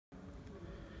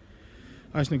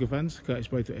Hi Snooker fans, Curtis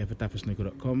Braithwaite here for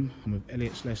Dafasnooker.com. I'm with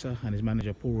Elliot Slessor and his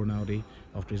manager Paul Rinaldi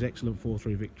after his excellent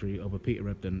 4-3 victory over Peter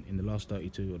Ebdon in the last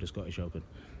 32 of the Scottish Open.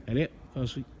 Elliot,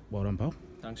 firstly, well done pal.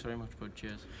 Thanks very much bud,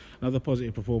 cheers. Another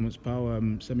positive performance pal,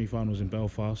 semi-finals in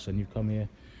Belfast and you've come here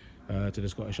to the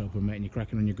Scottish Open mate and you're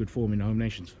cracking on your good form in the home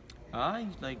nations. I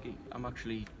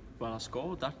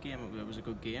scored that game, it was a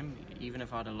good game. Even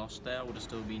if I'd have lost there I would have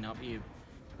still been happy.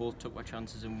 Both took my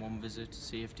chances in one visit,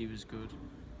 safety was good.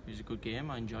 It was a good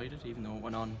game, I enjoyed it, even though it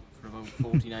went on for about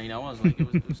 49 hours.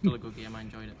 It was still a good game, I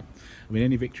enjoyed it. I mean,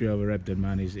 any victory over Ebdon,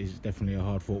 man, is definitely a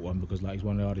hard-fought one because he's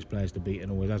one of the hardest players to beat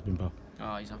and always has been, pal.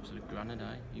 Oh, he's absolute granite,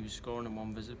 He was scoring in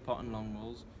one visit, potting long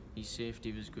balls, his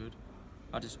safety was good.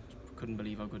 I just couldn't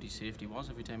believe how good his safety was.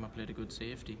 Every time I played a good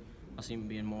safety, I seemed to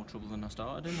be in more trouble than I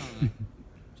started in. I was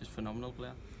just phenomenal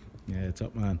player. Yeah,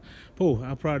 top man. Paul,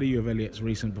 how proud are you of Elliot's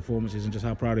recent performances and just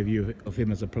how proud are you of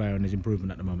him as a player and his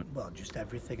improvement at the moment? Well, just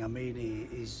everything. I mean,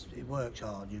 he works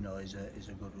hard, you know, he's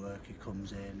a good worker. He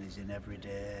comes in, he's in every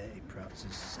day, he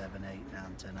practices 7, 8,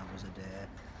 9, 10 hours a day.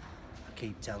 I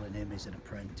keep telling him he's an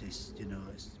apprentice, you know,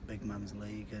 it's a big man's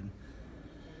league, and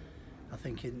I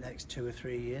think in the next 2 or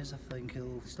 3 years, I think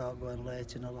he'll start going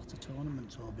late in a lot of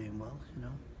tournaments, all being well, you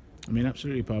know. I mean,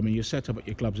 absolutely, Paul. I mean, your setup at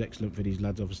your club's excellent for these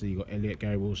lads. Obviously, you've got Elliot,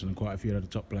 Gary Wilson and quite a few other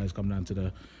top players come down to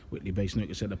the Whitley-based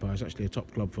Snooker Centre. It's actually a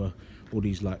top club for all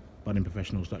these budding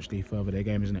professionals to actually further their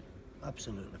game, isn't it?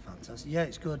 Absolutely fantastic. Yeah,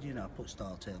 it's good, you know, I put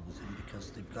star tables in because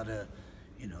they've got a,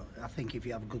 you know, I think if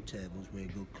you have good tables with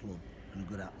a good club and a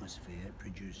good atmosphere, it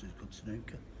produces good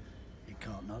snooker. It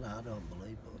can't not, I don't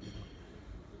believe, but, you know.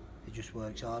 He just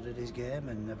works hard at his game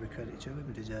and every credit to him,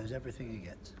 he deserves everything he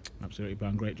gets. Absolutely,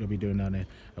 pal. Great job you're doing down there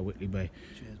at Whitley Bay.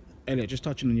 Cheers. Elliot, just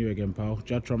touching on you again, pal.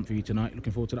 Judd Trump for you tonight.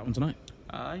 Looking forward to that one tonight?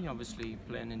 Obviously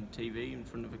playing in TV in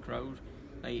front of a crowd.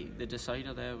 The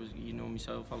decider there was, you know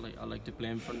myself, I like to play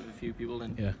in front of a few people,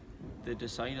 and yeah. The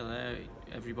decider there,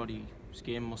 everybody's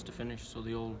game must have finished, so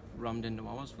they all rammed into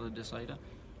ours for the decider.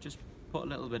 Just put a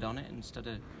little bit on it instead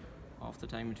of half the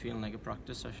time it feeling like a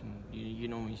practice session. You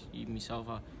know me, even myself,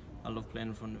 I love playing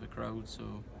in front of a crowd, so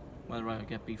whether I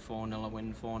get beat 4-0 or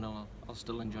win 4-0, I'll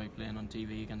still enjoy playing on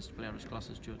TV against a player as class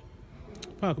as Judd.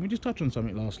 Pal, can we just touch on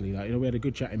something lastly? We had a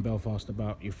good chat in Belfast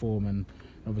about your form and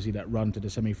obviously that run to the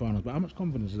semi-finals, but how much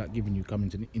confidence is that giving you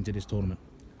coming into this tournament?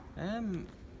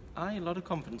 A lot of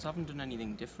confidence. I haven't done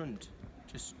anything different.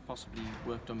 Just possibly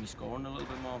worked on my scoring a little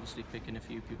bit more, obviously picking a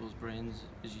few people's brains,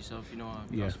 as yourself, you know,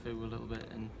 I've lost through a little bit,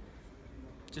 and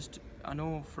just, I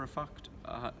know for a fact,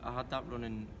 I had that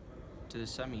running to the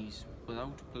semis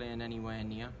without playing anywhere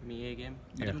near my A game.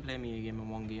 I didn't play my A game in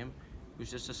one game. It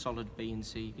was just a solid B and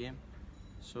C game.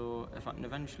 So if I can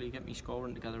eventually get me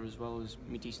scoring together as well as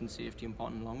me decent safety and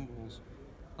potting long balls,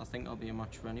 I think I'll be a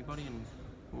match for anybody and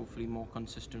hopefully more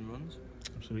consistent runs.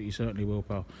 Absolutely, you certainly will,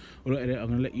 pal. Well, look, I'm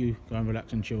going to let you go and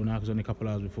relax and chill now because only a couple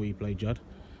of hours before you play Judd.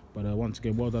 But once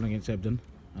again, well done against Ebdon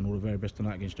and all the very best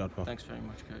tonight against Judd, pal. Thanks very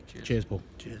much, Kurt. Cheers. Cheers, Paul.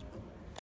 Cheers, Paul.